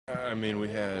I mean,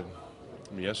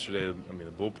 yesterday. I mean,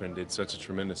 the bullpen did such a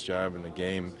tremendous job in the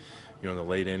game. In the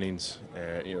late innings,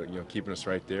 keeping us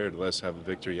right there to let us have the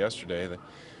victory yesterday. That,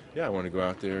 yeah, I want to go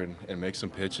out there and make some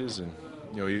pitches, and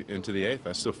into the eighth.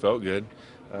 I still felt good.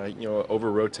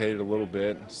 Over rotated a little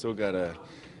bit. Still got a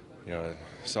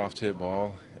soft hit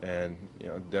ball, and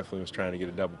definitely was trying to get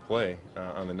a double play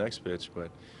on the next pitch, but.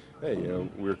 Hey,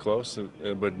 we were close,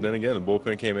 but then again, the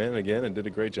bullpen came in again and did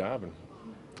a great job. And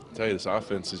I tell you, this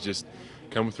offense is just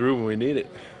coming through when we need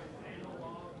it.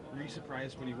 Were you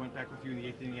surprised when he went back with you in the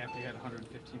eighth inning after he had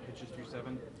 115 pitches through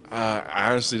 7?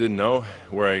 I honestly didn't know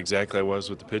where exactly I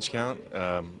was with the pitch count.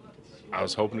 I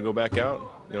was hoping to go back out.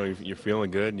 You're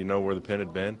feeling good. You know where the pin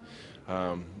had been.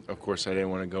 Of course, I didn't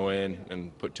want to go in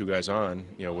and put two guys on,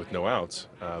 with no outs.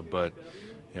 But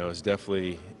it's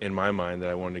definitely in my mind that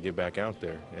I wanted to get back out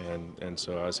there, and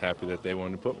so I was happy that they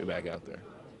wanted to put me back out there.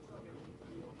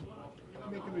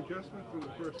 Make an adjustment from the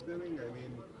first inning. I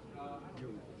mean,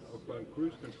 you were on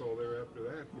cruise control there after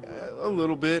that. A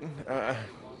little bit. I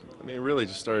mean, really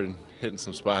just started hitting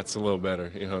some spots a little better.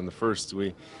 In the first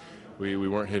we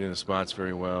weren't hitting the spots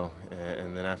very well,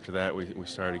 and then after that we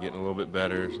started getting a little bit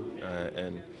better,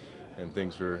 and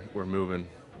things were moving,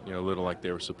 a little like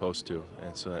they were supposed to,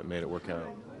 and so that made it work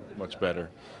out much better,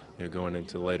 going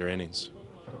into the later innings.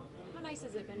 How nice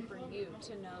has it been for you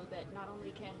to know that not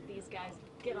only can these guys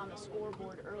get on the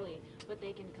scoreboard early, but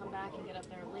they can come back and get up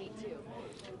there late too?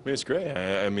 I mean, it's great.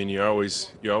 I mean, you're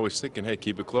always thinking, hey,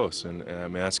 keep it close, and I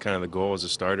mean that's kind of the goal as a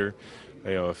starter.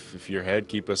 If you're ahead,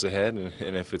 keep us ahead,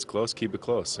 and if it's close, keep it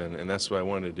close, and that's what I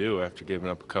wanted to do after giving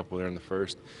up a couple there in the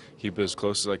first, keep it as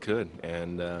close as I could,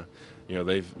 and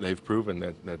they've proven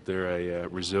that they're a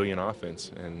resilient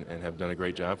offense and have done a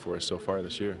great job for us so far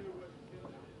this year.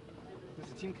 Does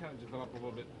the team kind of develop a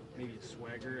little bit, maybe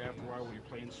swagger after a while when you're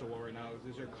playing so well right now?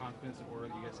 Is there confidence in where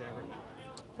you guys have right now?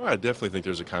 Well, I definitely think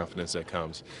there's a confidence that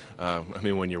comes. I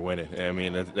mean, when you're winning. I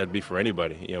mean, that'd be for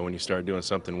anybody. When you start doing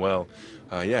something well,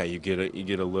 yeah, you get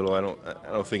a little. I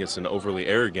don't think it's an overly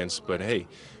arrogance, but hey,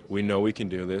 we know we can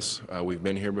do this. We've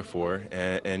been here before,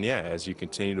 and yeah, as you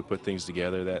continue to put things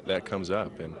together, that comes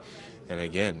up. And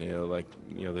again,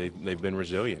 they've been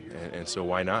resilient, and so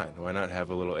why not? Why not have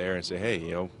a little air and say,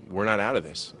 hey, we're not out of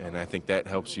this? And I think that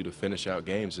helps you to finish out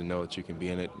games and know that you can be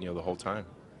in it, the whole time.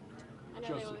 I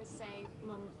know they always say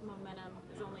momentum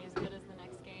is only as good as the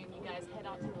next game. You guys head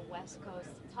out to the West Coast,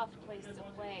 tough place to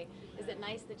play. Is it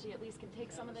nice that you at least can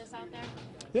take some of this out there?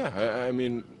 Yeah, I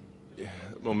mean,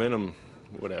 momentum.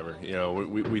 Whatever,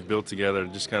 we've built together,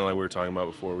 just kind of like we were talking about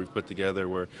before. We've put together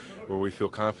where we feel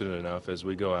confident enough as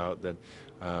we go out that,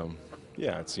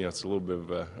 yeah, it's it's a little bit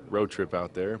of a road trip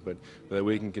out there, but that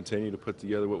we can continue to put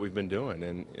together what we've been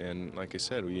doing. And like I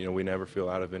said, we never feel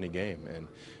out of any game, and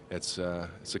it's a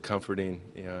comforting,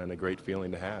 and a great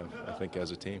feeling to have, I think,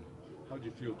 as a team. How did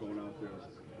you feel going out there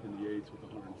in the eighth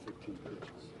with 115 pitches?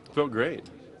 Felt great.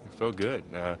 It felt good.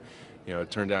 It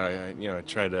turned out I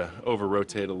tried to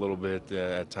over-rotate a little bit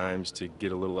at times to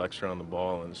get a little extra on the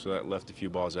ball, and so that left a few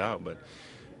balls out. But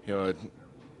a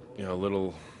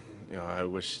little, I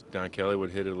wish Don Kelly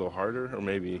would hit it a little harder or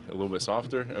maybe a little bit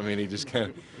softer. I mean, he just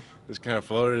kind of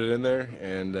floated it in there,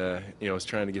 and was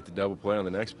trying to get the double play on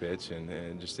the next pitch, and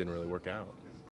it just didn't really work out.